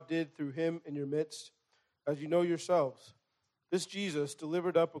did through him in your midst, as you know yourselves. This Jesus,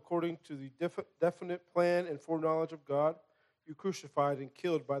 delivered up according to the definite plan and foreknowledge of God, you crucified and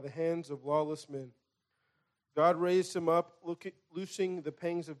killed by the hands of lawless men. God raised him up, loosing the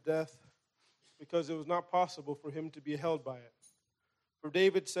pangs of death, because it was not possible for him to be held by it. For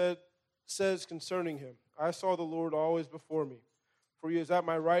David says concerning him, I saw the Lord always before me, for he is at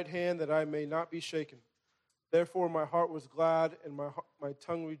my right hand that I may not be shaken. Therefore my heart was glad and my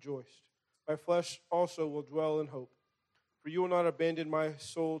tongue rejoiced. My flesh also will dwell in hope. For you will not abandon my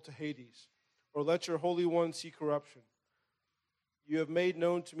soul to Hades, or let your Holy One see corruption. You have made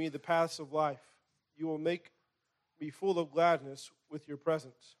known to me the paths of life. You will make me full of gladness with your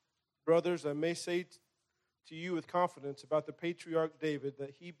presence. Brothers, I may say to you with confidence about the patriarch David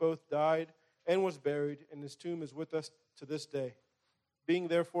that he both died and was buried, and his tomb is with us to this day. Being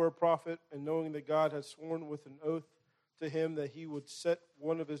therefore a prophet, and knowing that God had sworn with an oath to him that he would set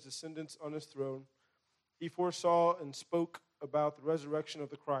one of his descendants on his throne, he foresaw and spoke about the resurrection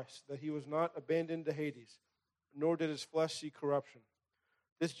of the Christ, that he was not abandoned to Hades, nor did his flesh see corruption.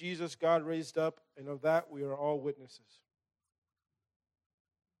 This Jesus God raised up, and of that we are all witnesses.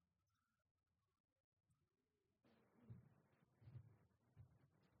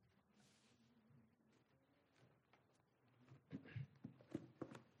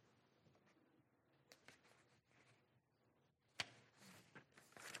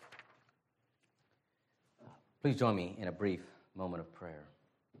 Please join me in a brief moment of prayer.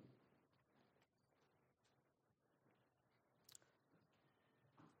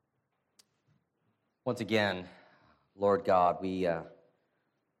 Once again, Lord God, we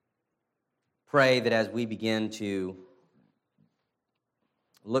pray that as we begin to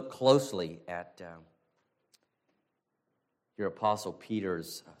look closely at your Apostle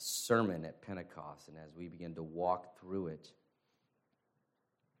Peter's sermon at Pentecost, and as we begin to walk through it,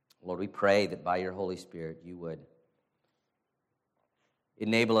 Lord, we pray that by your Holy Spirit you would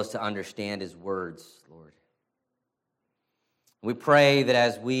enable us to understand his words, Lord. We pray that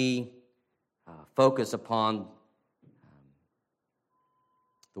as we focus upon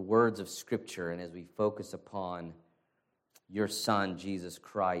the words of Scripture, and as we focus upon your Son, Jesus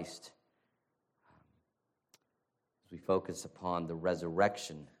Christ, as we focus upon the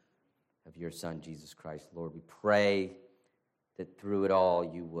resurrection of your Son, Jesus Christ, Lord, we pray that through it all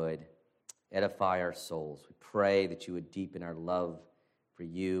you would edify our souls. We pray that you would deepen our love for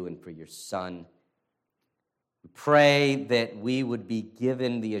you and for your Son. We pray that we would be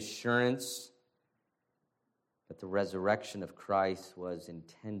given the assurance that the resurrection of Christ was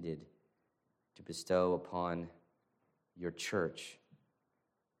intended to bestow upon your church.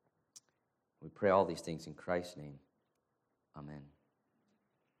 We pray all these things in Christ's name. Amen.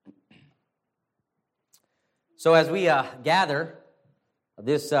 So as we gather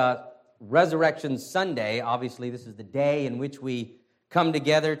this Resurrection Sunday, obviously this is the day in which we come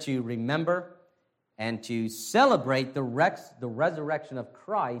together to remember and to celebrate the resurrection of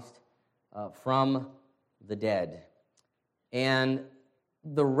Christ from the dead. And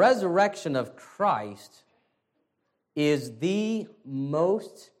the resurrection of Christ is the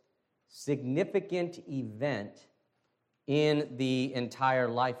most significant event in the entire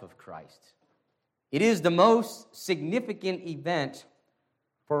life of Christ. It is the most significant event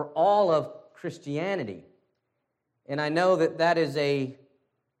for all of Christianity. And I know that that is a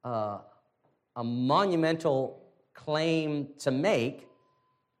monumental claim to make,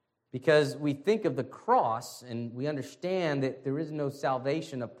 because we think of the cross and we understand that there is no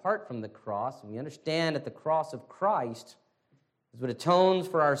salvation apart from the cross. And we understand that the cross of Christ is what atones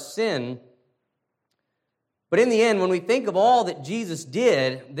for our sin. But in the end, when we think of all that Jesus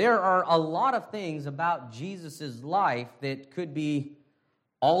did, there are a lot of things about Jesus' life that could be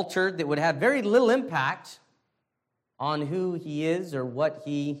altered, that would have very little impact on who he is or what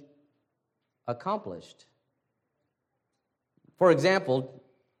he accomplished. For example,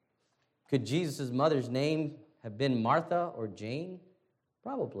 could Jesus' mother's name have been Martha or Jane?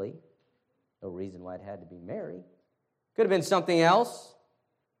 Probably. No reason why it had to be Mary. Could have been something else.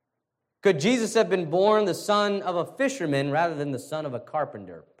 Could Jesus have been born the son of a fisherman rather than the son of a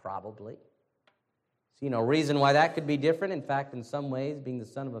carpenter? Probably. See no reason why that could be different. In fact, in some ways, being the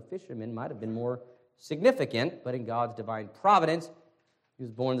son of a fisherman might have been more significant, but in God's divine providence, he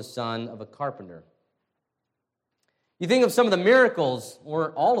was born the son of a carpenter. You think of some of the miracles,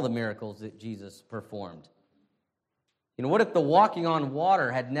 or all of the miracles that Jesus performed. You know, what if the walking on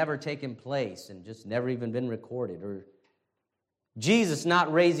water had never taken place and just never even been recorded? Or Jesus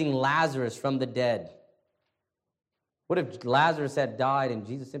not raising Lazarus from the dead? What if Lazarus had died and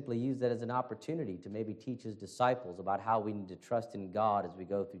Jesus simply used that as an opportunity to maybe teach his disciples about how we need to trust in God as we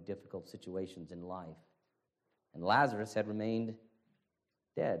go through difficult situations in life? And Lazarus had remained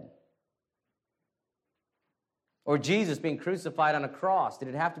dead. Or Jesus being crucified on a cross. Did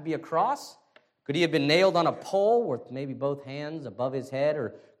it have to be a cross? Could he have been nailed on a pole with maybe both hands above his head?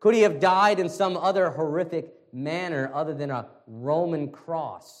 Or could he have died in some other horrific manner other than a Roman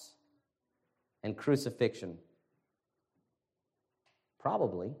cross and crucifixion?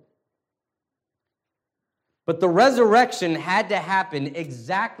 Probably. But the resurrection had to happen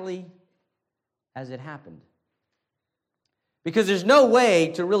exactly as it happened. Because there's no way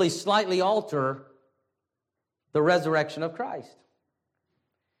to really slightly alter the resurrection of Christ.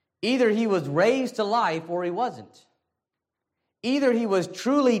 Either he was raised to life or he wasn't. Either he was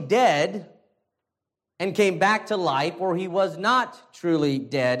truly dead and came back to life, or he was not truly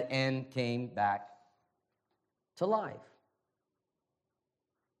dead and came back to life.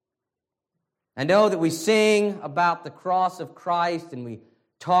 I know that we sing about the cross of Christ, and we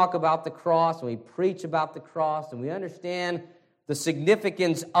talk about the cross, and we preach about the cross, and we understand the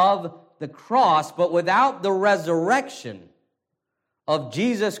significance of the cross, but without the resurrection of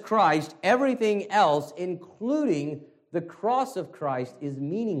Jesus Christ, everything else, including the cross of Christ, is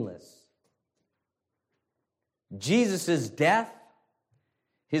meaningless. Jesus' death,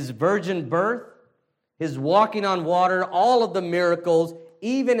 his virgin birth, his walking on water, all of the miracles,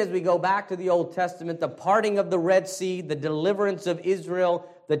 even as we go back to the Old Testament, the parting of the Red Sea, the deliverance of Israel,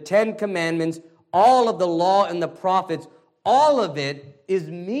 the Ten Commandments, all of the law and the prophets, all of it is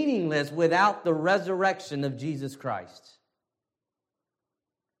meaningless without the resurrection of Jesus Christ.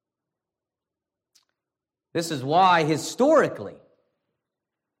 This is why historically,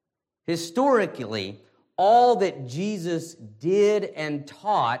 all that Jesus did and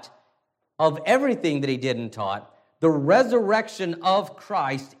taught, of everything that he did and taught, the resurrection of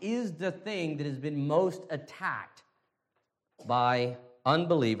Christ is the thing that has been most attacked by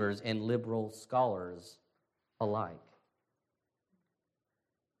unbelievers and liberal scholars alike.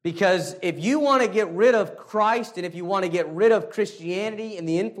 Because if you want to get rid of Christ and if you want to get rid of Christianity and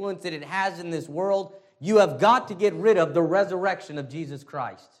the influence that it has in this world, you have got to get rid of the resurrection of Jesus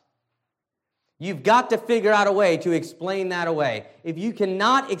Christ. You've got to figure out a way to explain that away. If you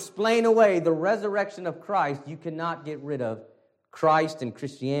cannot explain away the resurrection of Christ, you cannot get rid of Christ and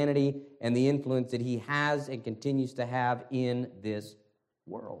Christianity and the influence that he has and continues to have in this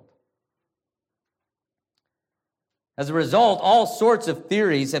world. As a result, all sorts of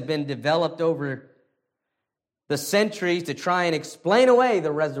theories have been developed over the centuries to try and explain away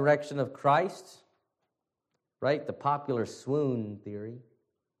the resurrection of Christ. Right? The popular swoon theory.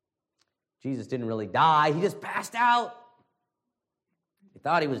 Jesus didn't really die. He just passed out. They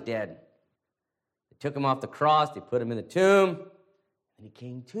thought he was dead. They took him off the cross. They put him in the tomb. And he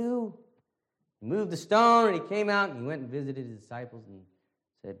came to. He moved the stone and he came out and he went and visited his disciples and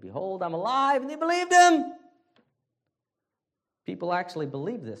said, "Behold, I'm alive." And they believed him. People actually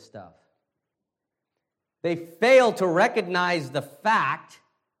believe this stuff. They fail to recognize the fact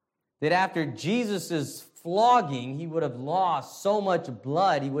that after Jesus' flogging, he would have lost so much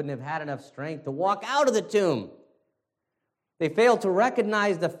blood, he wouldn't have had enough strength to walk out of the tomb. They fail to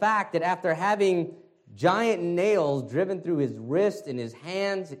recognize the fact that after having giant nails driven through his wrists and his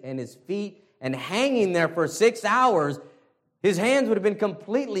hands and his feet and hanging there for 6 hours, his hands would have been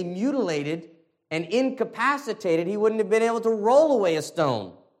completely mutilated and incapacitated. He wouldn't have been able to roll away a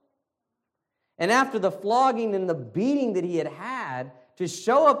stone. And after the flogging and the beating that he had had, to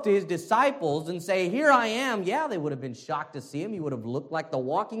show up to his disciples and say, "Here I am," yeah, they would have been shocked to see him. He would have looked like the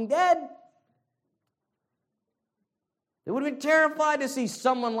walking dead. They would have been terrified to see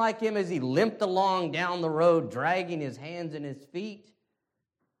someone like him as he limped along down the road, dragging his hands and his feet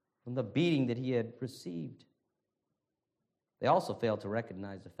from the beating that he had received. They also failed to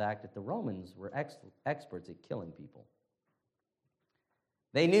recognize the fact that the Romans were experts at killing people.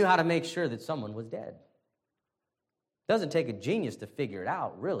 They knew how to make sure that someone was dead. It doesn't take a genius to figure it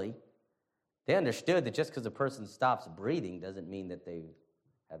out, really. They understood that just because a person stops breathing doesn't mean that they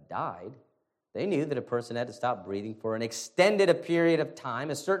have died. They knew that a person had to stop breathing for an extended period of time,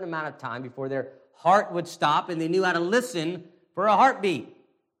 a certain amount of time before their heart would stop, and they knew how to listen for a heartbeat.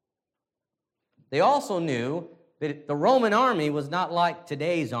 They also knew that the Roman army was not like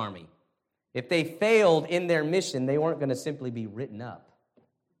today's army. If they failed in their mission, they weren't going to simply be written up.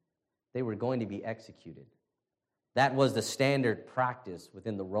 They were going to be executed. That was the standard practice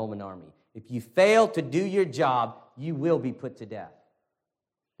within the Roman army. If you fail to do your job, you will be put to death.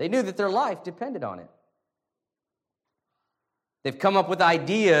 They knew that their life depended on it. They've come up with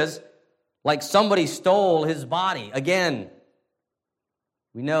ideas like somebody stole his body. Again,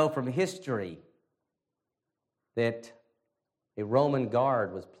 we know from history that a Roman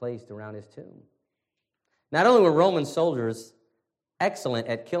guard was placed around his tomb. Not only were Roman soldiers excellent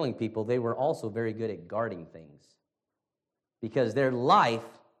at killing people, they were also very good at guarding things because their life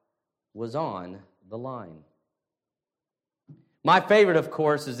was on the line. My favorite, of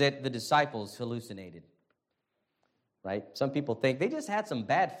course, is that the disciples hallucinated. Right? Some people think they just had some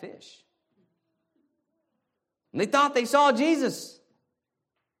bad fish. And they thought they saw Jesus.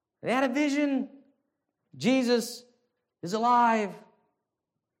 They had a vision. Jesus is alive.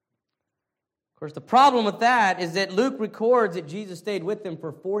 Of course, the problem with that is that Luke records that Jesus stayed with them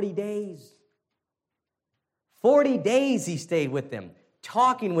for 40 days. 40 days he stayed with them,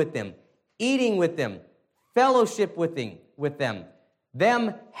 talking with them, eating with them, fellowship with them,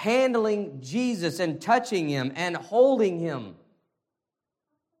 them handling Jesus and touching him and holding him.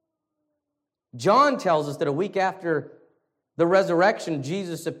 John tells us that a week after the resurrection,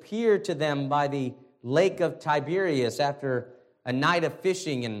 Jesus appeared to them by the lake of Tiberias after a night of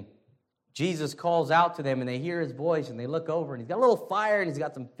fishing, and Jesus calls out to them, and they hear his voice, and they look over, and he's got a little fire, and he's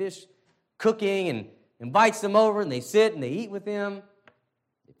got some fish cooking, and invites them over, and they sit, and they eat with him.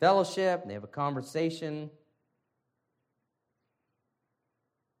 They fellowship, and they have a conversation.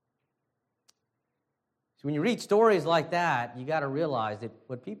 So when you read stories like that, you got to realize that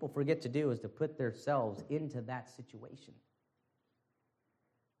what people forget to do is to put themselves into that situation.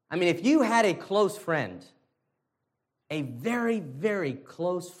 I mean, if you had a close friend, a very, very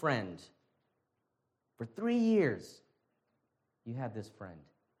close friend, for 3 years, you had this friend,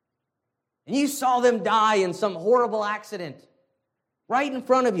 and you saw them die in some horrible accident right in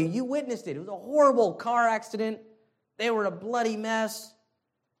front of you. You witnessed it. It was a horrible car accident. They were a bloody mess.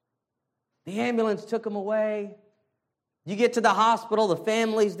 The ambulance took them away. You get to the hospital, the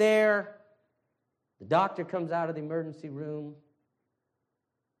family's there. The doctor comes out of the emergency room.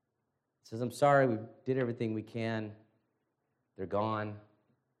 Says, I'm sorry, we did everything we can. They're gone.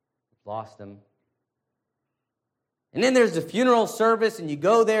 We've lost them. And then there's the funeral service, and you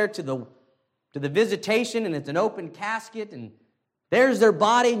go there to the visitation, and it's an open casket, and there's their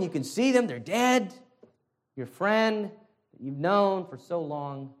body, and you can see them. They're dead. Your friend that you've known for so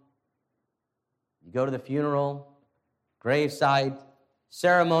long. You go to the funeral, graveside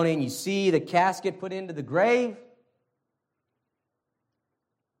ceremony, and you see the casket put into the grave.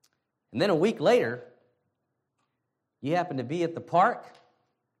 And then a week later, you happen to be at the park,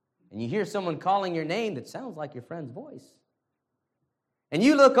 and you hear someone calling your name that sounds like your friend's voice. And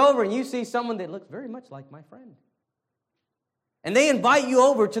you look over, and you see someone that looks very much like my friend. And they invite you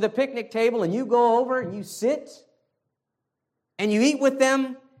over to the picnic table, and you go over, and you sit, and you eat with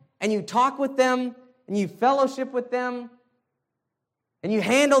them, and you talk with them, and you fellowship with them, and you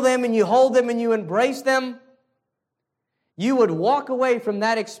handle them, and you hold them, and you embrace them, you would walk away from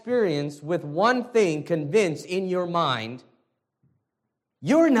that experience with one thing convinced in your mind: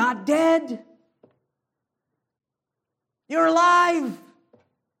 you're not dead. You're alive.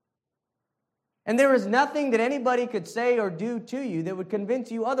 And there is nothing that anybody could say or do to you that would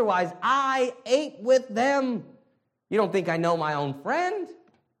convince you otherwise. I ate with them. You don't think I know my own friend?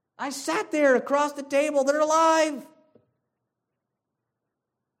 I sat there across the table. They're alive.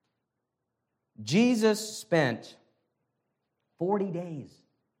 Jesus spent 40 days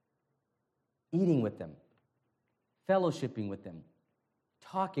eating with them, fellowshipping with them,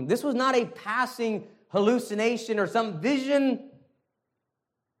 talking. This was not a passing hallucination or some vision.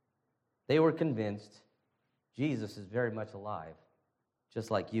 They were convinced Jesus is very much alive,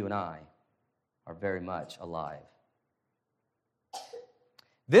 just like you and I are very much alive.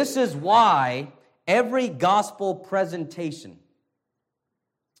 This is why every gospel presentation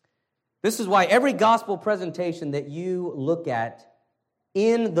that you look at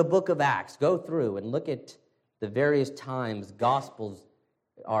in the book of Acts, go through and look at the various times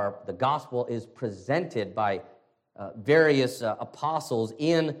the gospel is presented by various apostles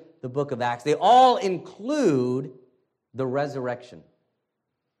in the book of Acts. They all include the resurrection.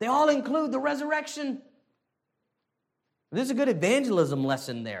 They all include the resurrection. There's a good evangelism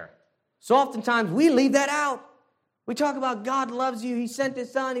lesson there. So oftentimes we leave that out. We talk about God loves you. He sent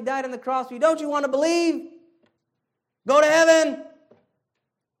His Son. He died on the cross for you. Don't you want to believe? Go to heaven.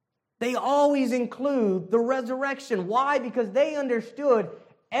 They always include the resurrection. Why? Because they understood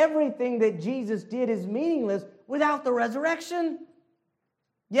everything that Jesus did is meaningless without the resurrection.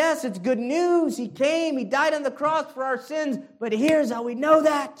 Yes, it's good news. He came. He died on the cross for our sins. But here's how we know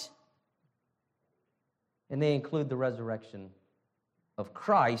that. And they include the resurrection of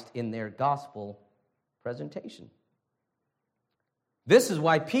Christ in their gospel presentation. This is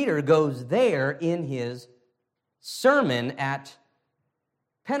why Peter goes there in his sermon at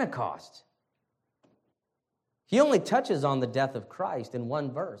Pentecost. He only touches on the death of Christ in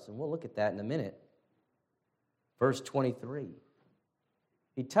one verse, and we'll look at that in a minute. Verse 23.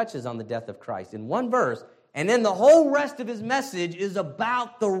 He touches on the death of Christ in one verse, and then the whole rest of his message is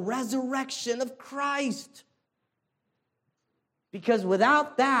about the resurrection of Christ. Because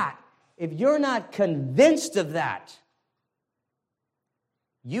without that, if you're not convinced of that,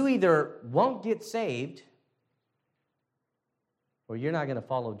 you either won't get saved or you're not going to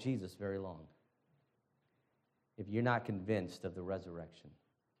follow Jesus very long if you're not convinced of the resurrection.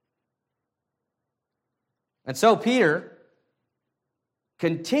 And so Peter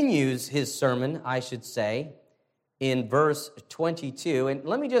continues his sermon, I should say, in verse 22. And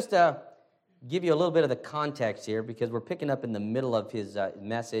let me just give you a little bit of the context here, because we're picking up in the middle of his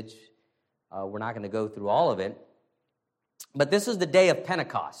message. We're not going to go through all of it. But this is the day of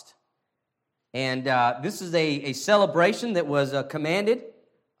Pentecost. And this is a celebration that was commanded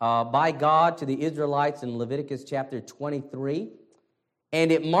by God to the Israelites in Leviticus chapter 23. And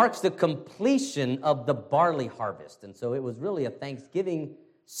it marks the completion of the barley harvest. And so it was really a Thanksgiving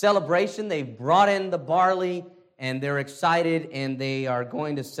celebration. They've brought in the barley, and they're excited, and they are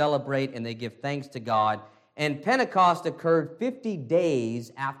going to celebrate, and they give thanks to God. And Pentecost occurred 50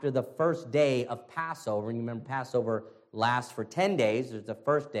 days after the first day of Passover. And you remember Passover lasts for 10 days. There's the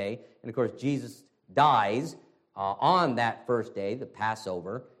first day. And, of course, Jesus dies on that first day. The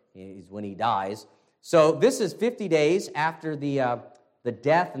Passover is when he dies. So this is 50 days after the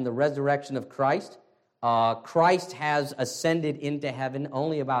death and the resurrection of Christ. Christ has ascended into heaven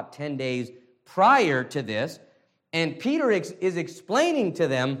only about 10 days prior to this. And Peter is explaining to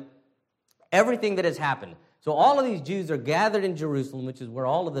them everything that has happened. So all of these Jews are gathered in Jerusalem, which is where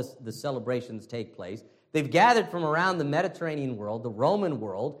all of the celebrations take place. They've gathered from around the Mediterranean world, the Roman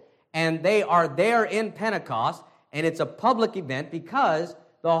world, and they are there in Pentecost, and it's a public event because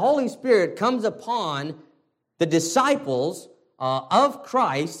the Holy Spirit comes upon the disciples of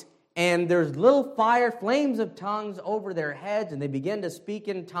Christ, and there's little fire, flames of tongues over their heads, and they begin to speak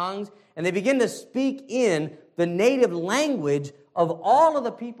in tongues, and they begin to speak in the native language of all of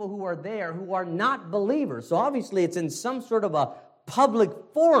the people who are there who are not believers. So obviously it's in some sort of a public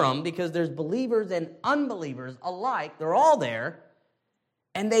forum because there's believers and unbelievers alike. They're all there,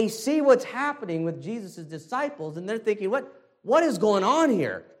 and they see what's happening with Jesus' disciples, and they're thinking, what is going on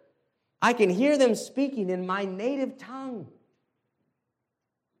here? I can hear them speaking in my native tongue.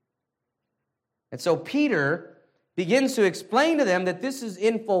 And so Peter begins to explain to them that this is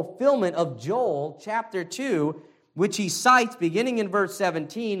in fulfillment of Joel chapter 2, which he cites beginning in verse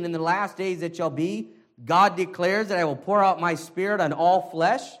 17. In the last days it shall be, God declares that I will pour out my spirit on all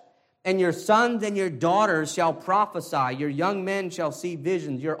flesh, and your sons and your daughters shall prophesy. Your young men shall see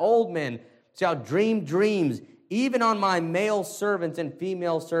visions. Your old men shall dream dreams. Even on my male servants and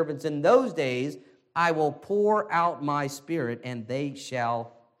female servants in those days I will pour out my spirit, and they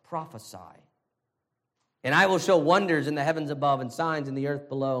shall prophesy. And I will show wonders in the heavens above and signs in the earth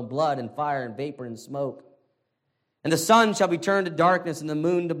below, and blood and fire and vapor and smoke. And the sun shall be turned to darkness and the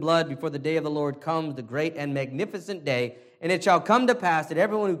moon to blood before the day of the Lord comes, the great and magnificent day. And it shall come to pass that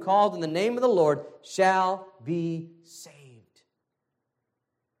everyone who calls in the name of the Lord shall be saved.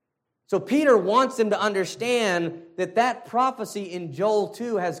 So Peter wants them to understand that prophecy in Joel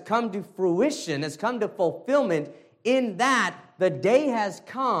 2 has come to fruition, has come to fulfillment, in that the day has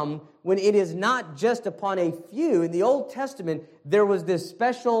come when it is not just upon a few. In the Old Testament, there was this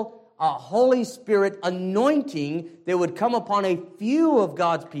special Holy Spirit anointing that would come upon a few of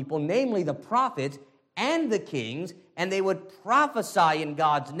God's people, namely the prophets and the kings, and they would prophesy in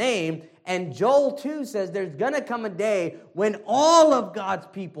God's name. And Joel 2 says there's going to come a day when all of God's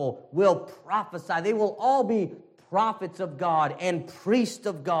people will prophesy. They will all be prophets of God and priests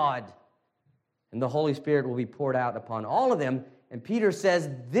of God. And the Holy Spirit will be poured out upon all of them. And Peter says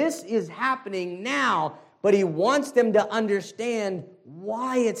this is happening now, but he wants them to understand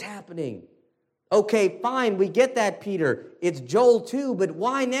why it's happening. Okay, fine, we get that, Peter. It's Joel 2, but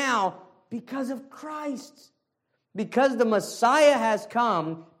why now? Because of Christ. Because the Messiah has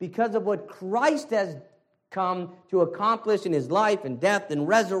come, because of what Christ has come to accomplish in his life and death and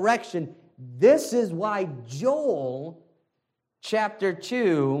resurrection. This is why Joel chapter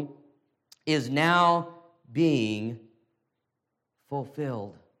 2 is now being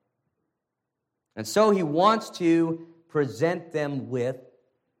fulfilled. And so he wants to present them with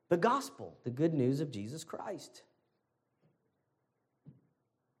the gospel, the good news of Jesus Christ.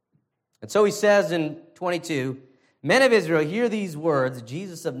 And so he says in 22, Men of Israel, hear these words,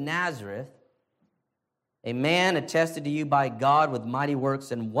 Jesus of Nazareth, a man attested to you by God with mighty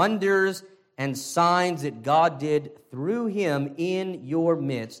works and wonders and signs that God did through him in your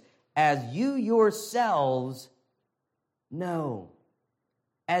midst, as you yourselves know.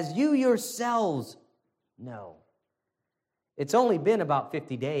 As you yourselves know. It's only been about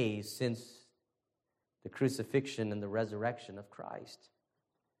 50 days since the crucifixion and the resurrection of Christ.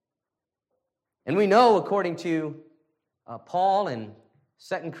 And we know, according to Paul in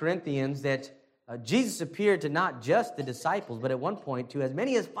 2 Corinthians, that Jesus appeared to not just the disciples, but at one point to as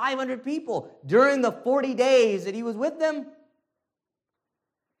many as 500 people during the 40 days that he was with them.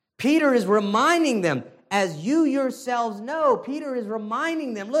 Peter is reminding them, as you yourselves know, Peter is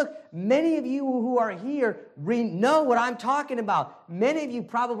reminding them, look, many of you who are here know what I'm talking about. Many of you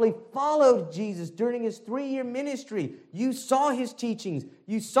probably followed Jesus during his 3-year ministry. You saw his teachings.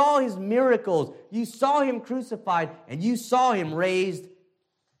 You saw his miracles. You saw him crucified, and you saw him raised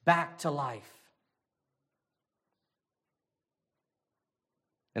back to life.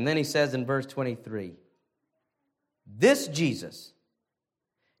 And then he says in verse 23, this Jesus,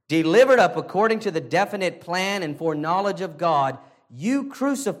 delivered up according to the definite plan and foreknowledge of God, you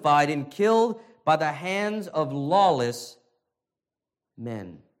crucified and killed by the hands of lawless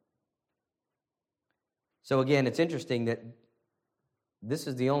men. So again, it's interesting that this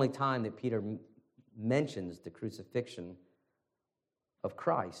is the only time that Peter mentions the crucifixion of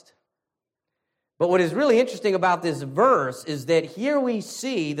Christ. But what is really interesting about this verse is that here we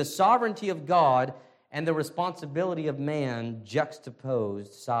see the sovereignty of God and the responsibility of man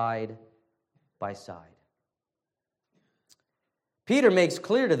juxtaposed side by side. Peter makes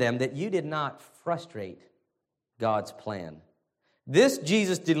clear to them that you did not frustrate God's plan. This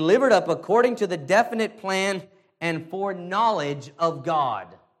Jesus delivered up according to the definite plan and foreknowledge of God.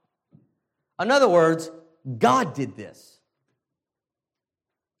 In other words, God did this.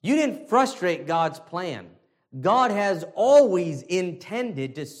 You didn't frustrate God's plan. God has always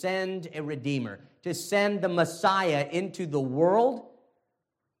intended to send a Redeemer, to send the Messiah into the world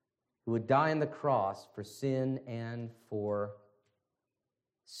who would die on the cross for sin and for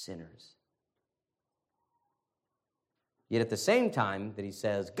sinners. Yet at the same time that he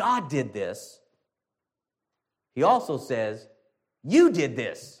says, God did this, he also says, you did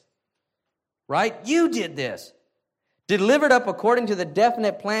this. Right? You did this. Delivered up according to the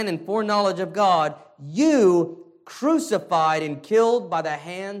definite plan and foreknowledge of God, you crucified and killed by the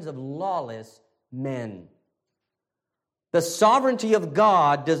hands of lawless men. The sovereignty of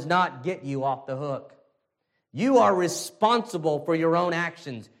God does not get you off the hook. You are responsible for your own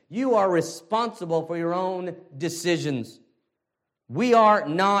actions. You are responsible for your own decisions. We are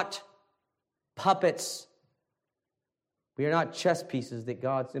not puppets. We are not chess pieces that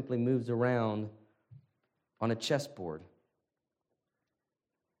God simply moves around on a chessboard.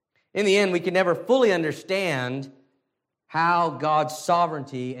 In the end, we can never fully understand how God's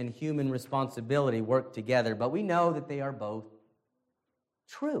sovereignty and human responsibility work together, but we know that they are both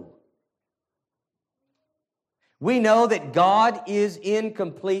true. We know that God is in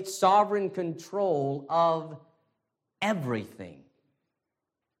complete sovereign control of everything.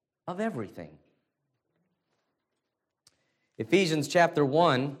 Of everything. Ephesians chapter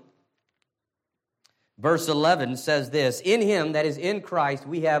 1, verse 11 says this, in him, that is in Christ,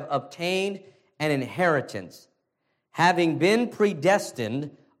 we have obtained an inheritance, having been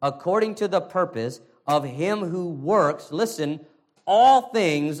predestined according to the purpose of him who works, listen, all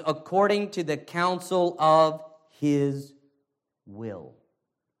things according to the counsel of his will.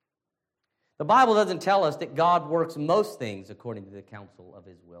 The Bible doesn't tell us that God works most things according to the counsel of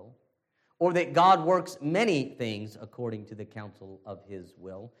his will, or that God works many things according to the counsel of his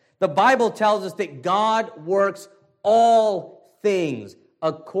will. The Bible tells us that God works all things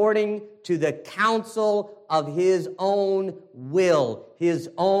according to the counsel of his own will, his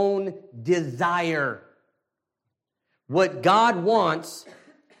own desire. What God wants,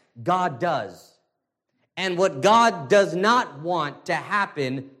 God does. And what God does not want to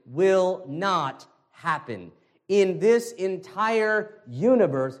happen will not happen. In this entire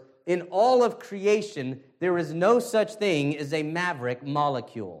universe, in all of creation, there is no such thing as a maverick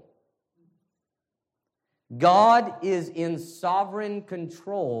molecule. God is in sovereign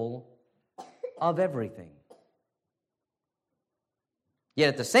control of everything. Yet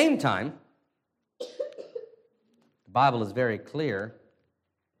at the same time, the Bible is very clear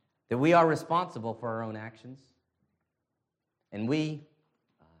that we are responsible for our own actions, and we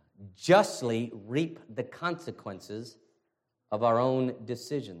justly reap the consequences of our own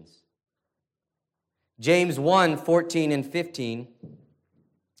decisions. James 1, 14 and 15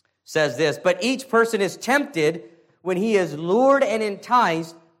 says this, but each person is tempted when he is lured and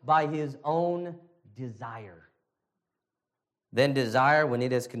enticed by his own desire. Then desire, when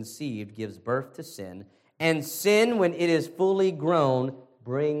it is conceived, gives birth to sin, and sin, when it is fully grown,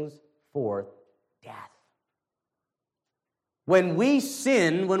 brings forth death. When we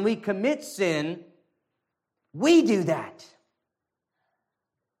sin, when we commit sin, we do that.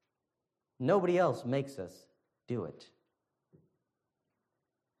 Nobody else makes us do it.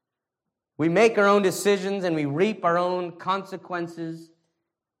 We make our own decisions and we reap our own consequences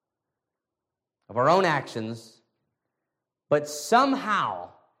of our own actions. But somehow,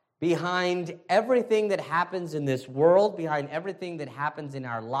 behind everything that happens in this world, behind everything that happens in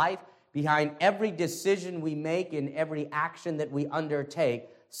our life, behind every decision we make and every action that we undertake,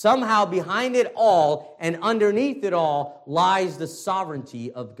 somehow behind it all and underneath it all lies the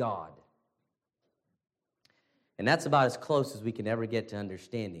sovereignty of God. And that's about as close as we can ever get to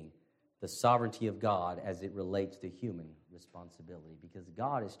understanding the sovereignty of God as it relates to human responsibility, because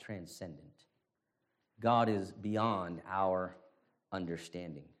God is transcendent. God is beyond our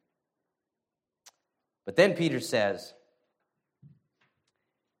understanding. But then Peter says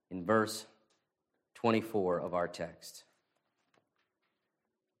in verse 24 of our text,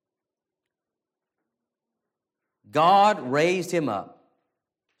 God raised him up,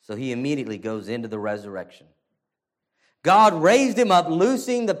 so he immediately goes into the resurrection. God raised him up,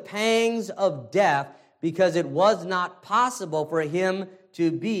 loosing the pangs of death, because it was not possible for him to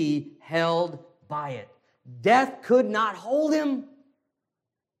be held by it. Death could not hold him.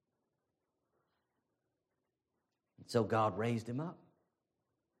 So God raised him up.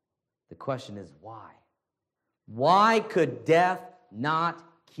 The question is why? Why could death not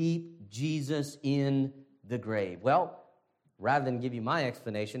keep Jesus in the grave? Well, rather than give you my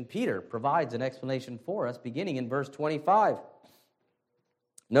explanation, Peter provides an explanation for us beginning in verse 25.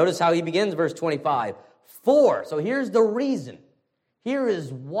 Notice how he begins verse 25. For, so here's the reason. Here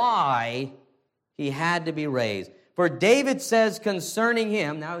is why he had to be raised. For David says concerning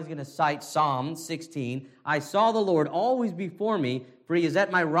him, now he's going to cite Psalm 16, I saw the Lord always before me, for he is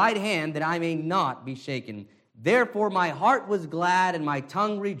at my right hand, that I may not be shaken. Therefore my heart was glad, and my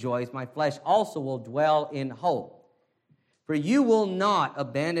tongue rejoiced. My flesh also will dwell in hope. For you will not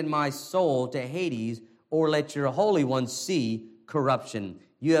abandon my soul to Hades, or let your Holy One see corruption.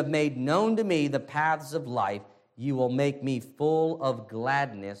 You have made known to me the paths of life. You will make me full of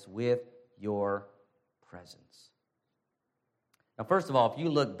gladness with your presence. Now, first of all, if you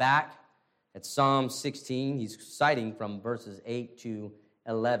look back at Psalm 16, he's citing from verses 8 to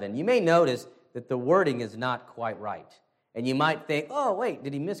 11. You may notice that the wording is not quite right. And you might think, oh, wait,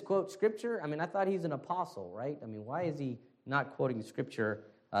 did he misquote Scripture? I mean, I thought he's an apostle, right? I mean, why is he not quoting Scripture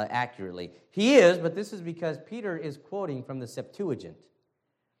accurately? He is, but this is because Peter is quoting from the Septuagint.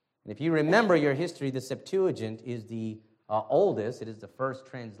 And if you remember your history, the Septuagint is the oldest. It is the first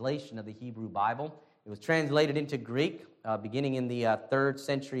translation of the Hebrew Bible. It was translated into Greek beginning in the 3rd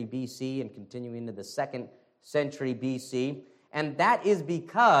century B.C. and continuing into the 2nd century B.C. And that is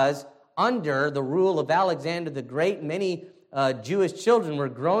because under the rule of Alexander the Great, many Jewish children were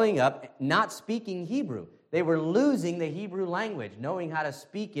growing up not speaking Hebrew. They were losing the Hebrew language, knowing how to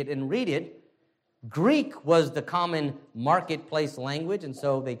speak it and read it. Greek was the common marketplace language, and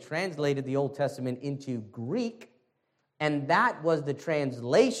so they translated the Old Testament into Greek, and that was the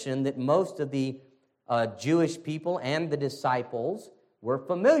translation that most of the Jewish people and the disciples were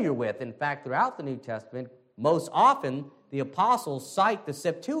familiar with. In fact, throughout the New Testament, most often the apostles cite the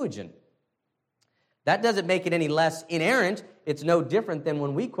Septuagint. That doesn't make it any less inerrant. It's no different than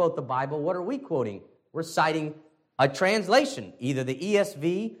when we quote the Bible. What are we quoting? We're citing a translation, either the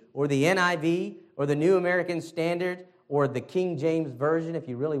ESV or the NIV or the New American Standard or the King James Version if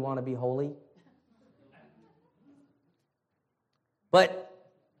you really want to be holy. But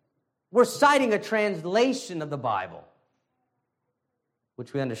we're citing a translation of the Bible,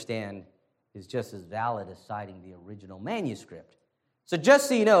 which we understand is just as valid as citing the original manuscript. So just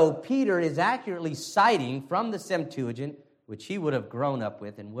so you know, Peter is accurately citing from the Septuagint, which he would have grown up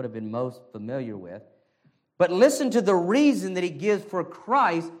with and would have been most familiar with. But listen to the reason that he gives for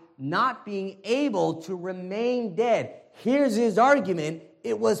Christ not being able to remain dead. Here's his argument.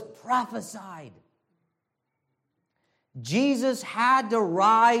 It was prophesied. Jesus had to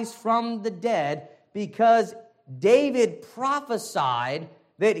rise from the dead because David prophesied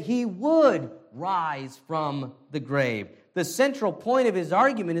that he would rise from the grave. The central point of his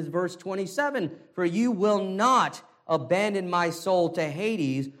argument is verse 27. For you will not abandon my soul to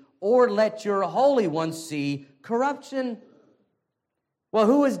Hades, or let your Holy One see corruption. Well,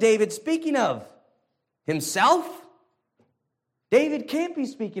 who is David speaking of? Himself? David can't be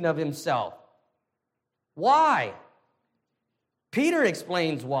speaking of himself. Why? Peter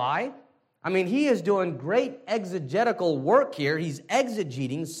explains why. I mean, he is doing great exegetical work here. He's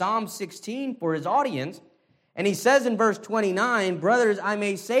exegeting Psalm 16 for his audience. And he says in verse 29, brothers, I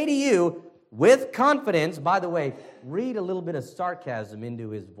may say to you with confidence, by the way, read a little bit of sarcasm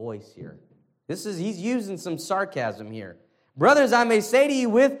into his voice here. He's using some sarcasm here. Brothers, I may say to you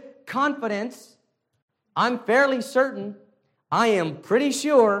with confidence, I'm fairly certain, I am pretty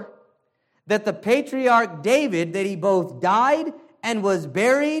sure that the patriarch David, that he both died and was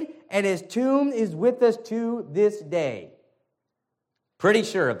buried, and his tomb is with us to this day. Pretty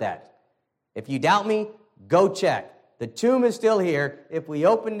sure of that. If you doubt me, go check. The tomb is still here. If we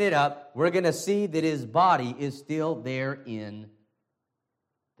opened it up, we're going to see that his body is still there in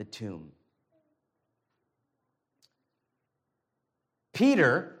the tomb.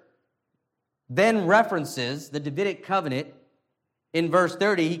 Peter then references the Davidic covenant in verse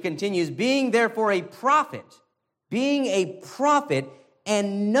 30. He continues, being therefore a prophet,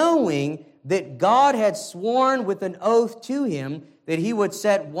 and knowing that God had sworn with an oath to him that he would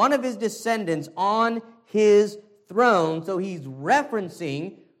set one of his descendants on his throne. So he's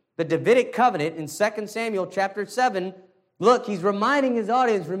referencing the Davidic covenant in 2 Samuel chapter 7. Look, he's reminding his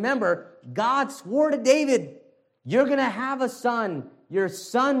audience, remember, God swore to David, you're going to have a son. Your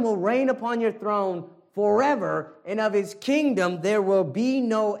son will reign upon your throne forever, and of his kingdom there will be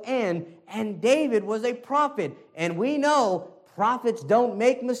no end. And David was a prophet, and we know prophets don't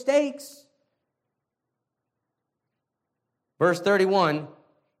make mistakes. Verse 31,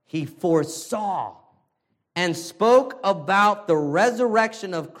 he foresaw and spoke about the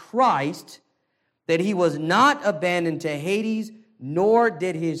resurrection of Christ, that he was not abandoned to Hades, nor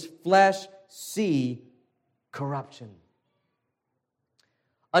did his flesh see corruption.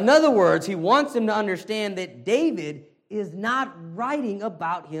 In other words, he wants them to understand that David is not writing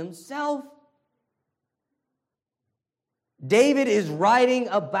about himself. David is writing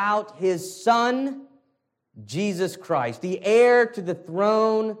about his son, Jesus Christ, the heir to the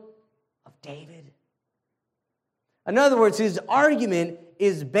throne of David. In other words, his argument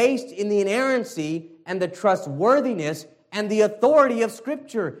is based in the inerrancy and the trustworthiness and the authority of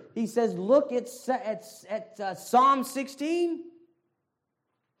Scripture. He says, look at Psalm 16.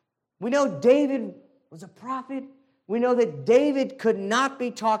 We know David was a prophet. We know that David could not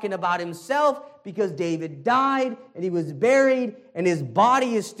be talking about himself because David died and he was buried and his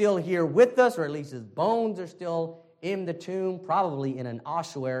body is still here with us, or at least his bones are still in the tomb, probably in an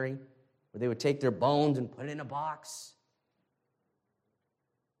ossuary where they would take their bones and put it in a box.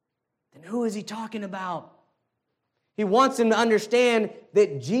 Then who is he talking about? He wants them to understand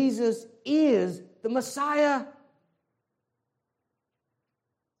that Jesus is the Messiah.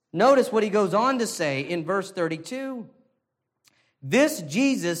 Notice what he goes on to say in verse 32. This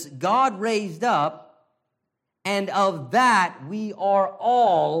Jesus God raised up, and of that we are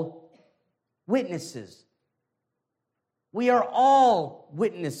all witnesses. We are all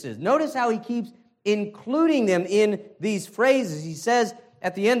witnesses. Notice how he keeps including them in these phrases. He says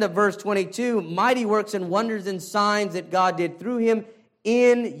at the end of verse 22, mighty works and wonders and signs that God did through him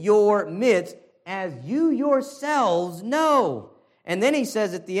in your midst, as you yourselves know. And then he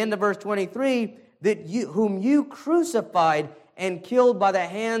says at the end of verse 23, that whom you crucified and killed by the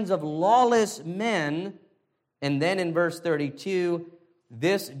hands of lawless men. And then in verse 32,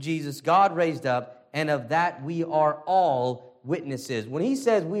 this Jesus God raised up, and of that we are all witnesses. When he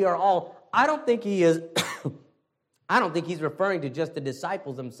says we are all, I don't think he is, I don't think he's referring to just the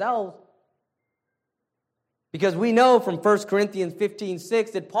disciples themselves. Because we know from 1 Corinthians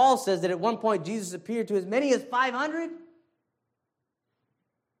 15:6 that Paul says that at one point Jesus appeared to as many as 500.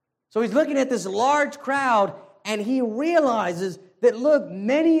 So he's looking at this large crowd, and he realizes that, look,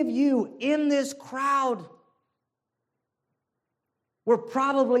 many of you in this crowd were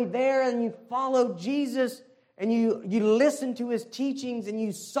probably there, and you followed Jesus, and you listened to his teachings, and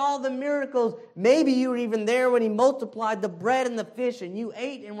you saw the miracles. Maybe you were even there when he multiplied the bread and the fish, and you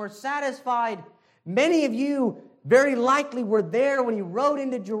ate and were satisfied. Many of you very likely were there when he rode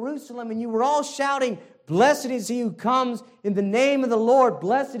into Jerusalem, and you were all shouting, blessed is he who comes in the name of the Lord.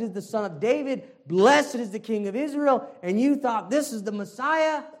 Blessed is the Son of David. Blessed is the King of Israel. And you thought this is the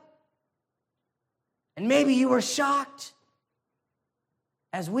Messiah. And maybe you were shocked,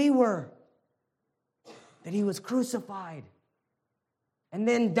 as we were, that he was crucified and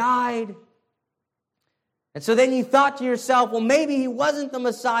then died. And so then you thought to yourself, well, maybe he wasn't the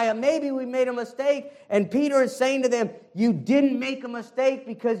Messiah. Maybe we made a mistake. And Peter is saying to them, you didn't make a mistake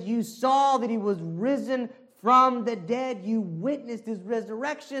because you saw that he was risen from the dead. You witnessed his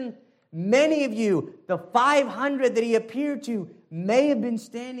resurrection. Many of you, the 500 that he appeared to, may have been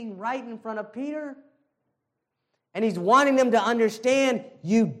standing right in front of Peter. And he's wanting them to understand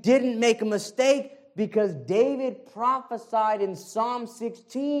you didn't make a mistake, because David prophesied in Psalm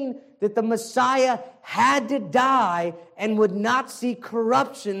 16 that the Messiah had to die and would not see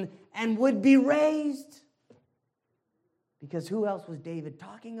corruption and would be raised. Because who else was David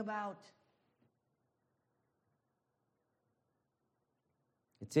talking about?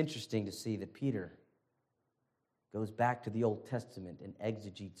 It's interesting to see that Peter goes back to the Old Testament and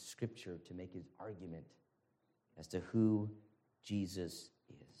exegetes Scripture to make his argument as to who Jesus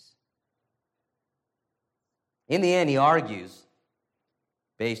is. In the end, he argues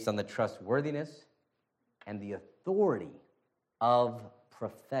based on the trustworthiness and the authority of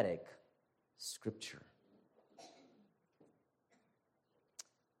prophetic Scripture.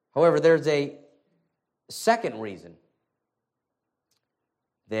 However, there's a second reason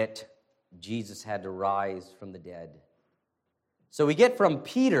that Jesus had to rise from the dead. So we get from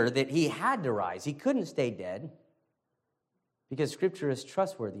Peter that he had to rise. He couldn't stay dead because Scripture is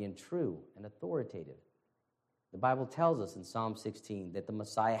trustworthy and true and authoritative. The Bible tells us in Psalm 16 that the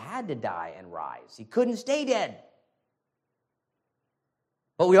Messiah had to die and rise. He couldn't stay dead.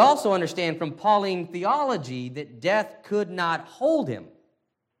 But we also understand from Pauline theology that death could not hold him.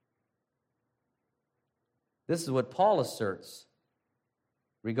 This is what Paul asserts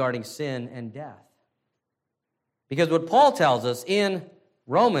regarding sin and death. Because what Paul tells us in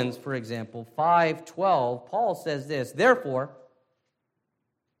Romans, for example, 5:12, Paul says this, "Therefore,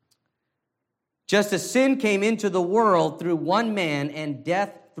 just as sin came into the world through one man and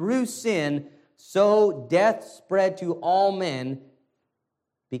death through sin, so death spread to all men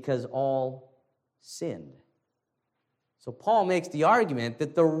because all sinned." So Paul makes the argument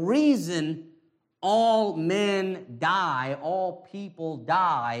that the reason all men die, all people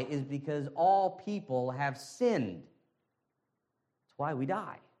die, is because all people have sinned. That's why we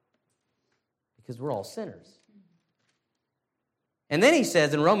die, because we're all sinners. And then he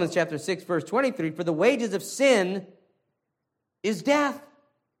says in Romans chapter 6, verse 23, "For the wages of sin is death."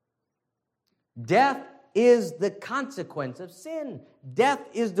 Death is the consequence of sin. Death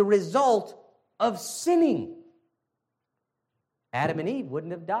is the result of sinning. Adam and Eve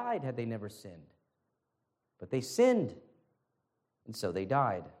wouldn't have died had they never sinned. But they sinned, and so they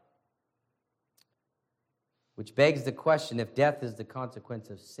died. Which begs the question, if death is the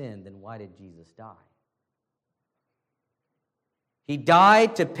consequence of sin, then why did Jesus die? He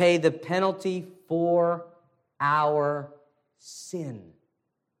died to pay the penalty for our sin,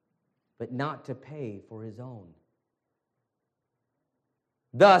 but not to pay for his own.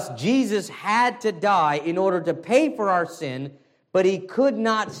 Thus, Jesus had to die in order to pay for our sin, but he could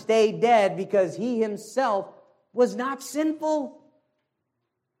not stay dead because he himself was not sinful.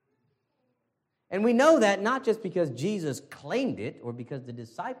 And we know that not just because Jesus claimed it or because the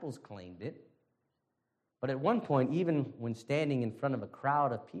disciples claimed it, but at one point, even when standing in front of a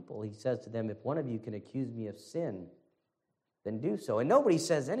crowd of people, he says to them, "If one of you can accuse me of sin, then do so." And nobody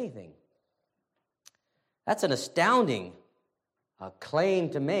says anything. That's an astounding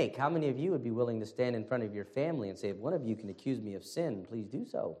claim to make. How many of you would be willing to stand in front of your family and say, "If one of you can accuse me of sin, please do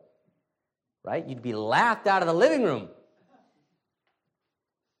so"? Right? You'd be laughed out of the living room.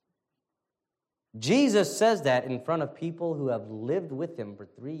 Jesus says that in front of people who have lived with him for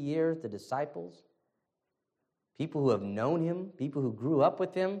 3 years, the disciples, people who have known him, people who grew up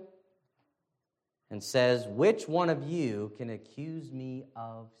with him, and says, "Which one of you can accuse me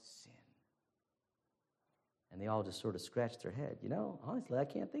of sin?" And they all just sort of scratch their head. Honestly, I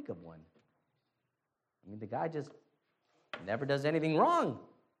can't think of one. The guy just never does anything wrong.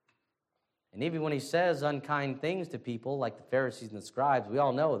 And even when he says unkind things to people, like the Pharisees and the scribes, we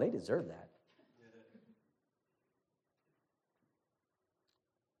all know they deserve that.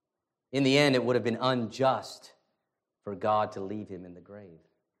 In the end, it would have been unjust for God to leave him in the grave.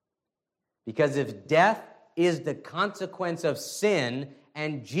 Because if death is the consequence of sin,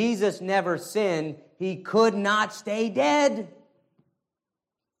 and Jesus never sinned, he could not stay dead.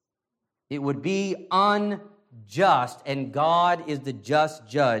 It would be unjust, and God is the just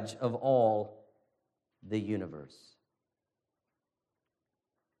judge of all the universe.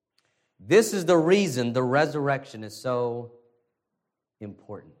 This is the reason the resurrection is so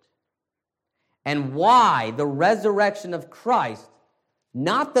important. And why the resurrection of Christ,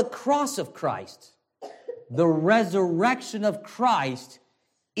 not the cross of Christ, the resurrection of Christ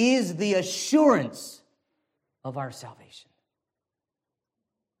is the assurance of our salvation.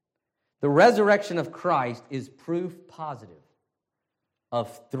 The resurrection of Christ is proof positive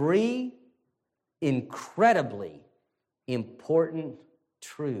of 3 incredibly important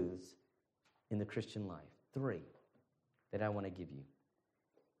truths in the Christian life. 3 that I want to give you.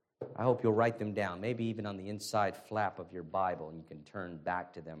 I hope you'll write them down, maybe even on the inside flap of your Bible, and you can turn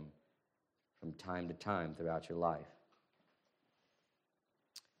back to them from time to time throughout your life.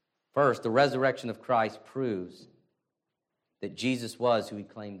 First, the resurrection of Christ proves that Jesus was who he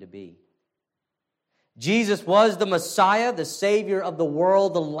claimed to be. Jesus was the Messiah, the Savior of the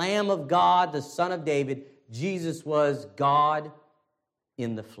world, the Lamb of God, the Son of David. Jesus was God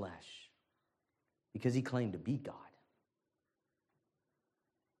in the flesh because he claimed to be God.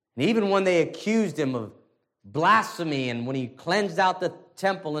 And even when they accused him of blasphemy and when he cleansed out the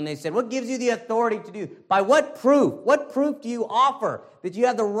temple and they said, what gives you the authority to do? By what proof? What proof do you offer that you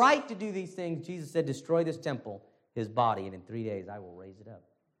have the right to do these things? Jesus said, destroy this temple, his body, and in 3 days I will raise it up.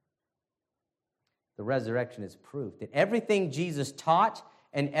 The resurrection is proof that everything Jesus taught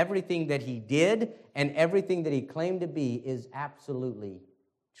and everything that he did and everything that he claimed to be is absolutely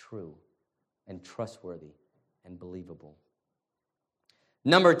true and trustworthy and believable.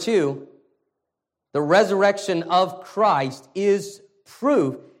 Number two, the resurrection of Christ is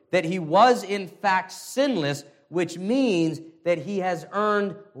proof that he was in fact sinless, which means that he has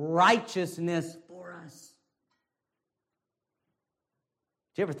earned righteousness for us.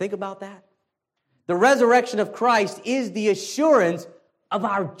 Did you ever think about that? The resurrection of Christ is the assurance of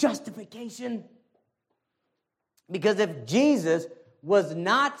our justification. Because if Jesus was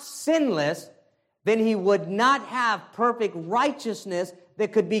not sinless, then he would not have perfect righteousness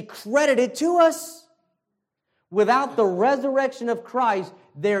that could be credited to us. Without the resurrection of Christ,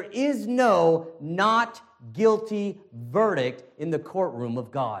 there is no not guilty verdict in the courtroom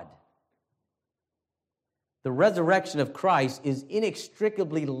of God. The resurrection of Christ is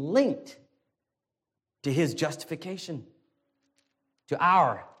inextricably linked to his justification, to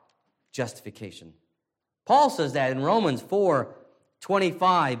our justification. Paul says that in Romans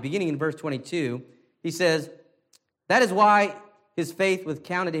 4:25, beginning in verse 22, he says, that is why his faith was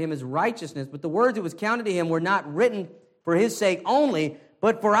counted to him as righteousness, but the words that was counted to him were not written for his sake only,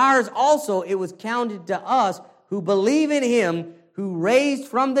 but for ours also it was counted to us who believe in him who raised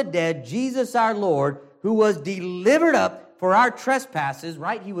from the dead Jesus our Lord, who was delivered up for our trespasses,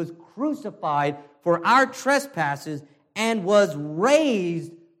 right? He was crucified for our trespasses and was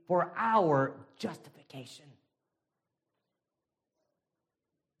raised for our justification.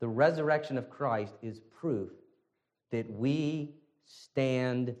 The resurrection of Christ is proof that we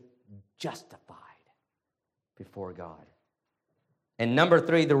stand justified before God. And number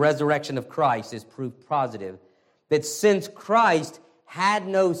three, the resurrection of Christ is proof positive that since Christ had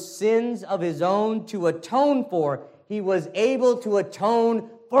no sins of his own to atone for, he was able to atone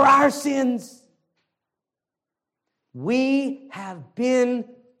for our sins. We have been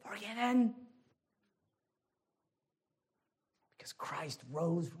forgiven because Christ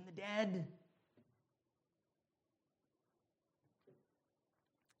rose from the dead.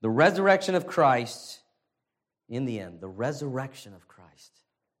 The resurrection of Christ, in the end, the resurrection of Christ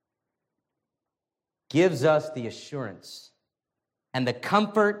gives us the assurance and the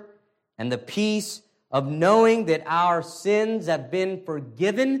comfort and the peace of knowing that our sins have been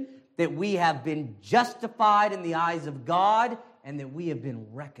forgiven, that we have been justified in the eyes of God, and that we have been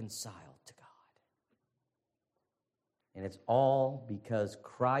reconciled to God. And it's all because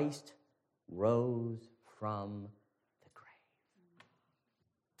Christ rose from the grave.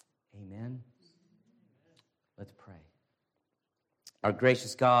 Amen. Let's pray. Our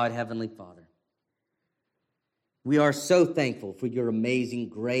gracious God, Heavenly Father, we are so thankful for your amazing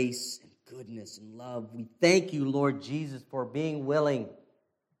grace and goodness and love. We thank you, Lord Jesus, for being willing to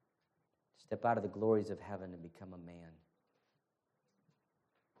step out of the glories of heaven and become a man.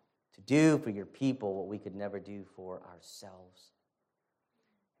 To do for your people what we could never do for ourselves.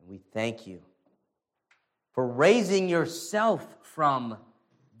 And we thank you for raising yourself from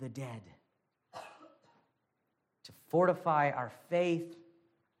the dead to fortify our faith,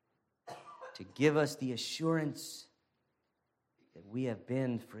 to give us the assurance that we have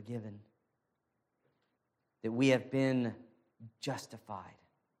been forgiven, that we have been justified,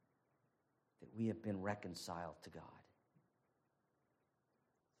 that we have been reconciled to God.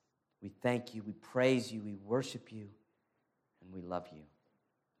 We thank you, we praise you, we worship you, and we love you.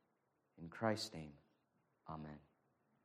 In Christ's name, amen.